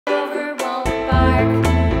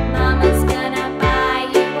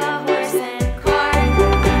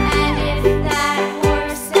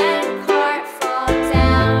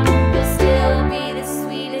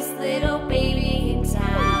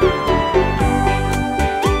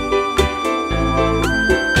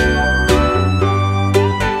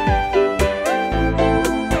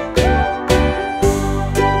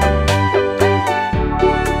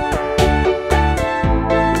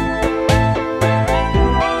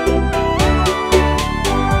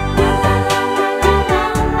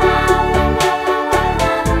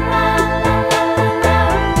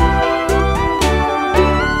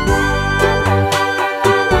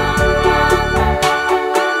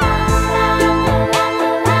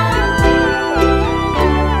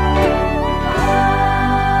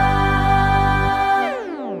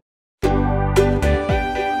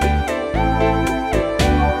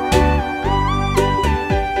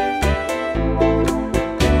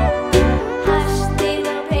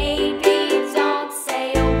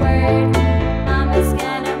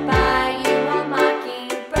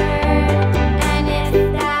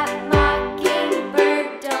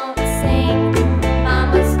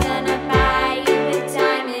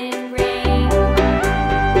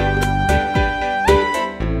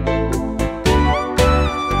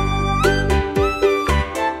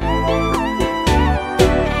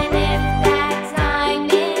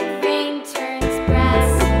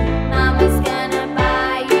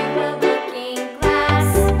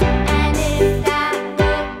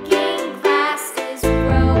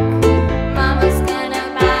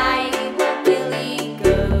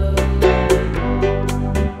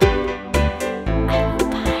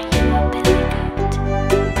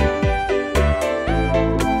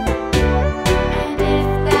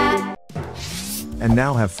And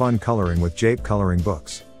now have fun coloring with Jape coloring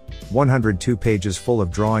books. 102 pages full of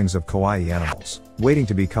drawings of kawaii animals, waiting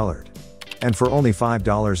to be colored. And for only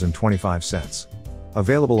 $5.25.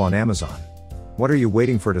 Available on Amazon. What are you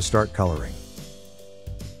waiting for to start coloring?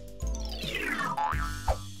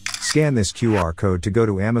 Scan this QR code to go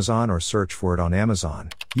to Amazon or search for it on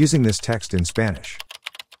Amazon, using this text in Spanish.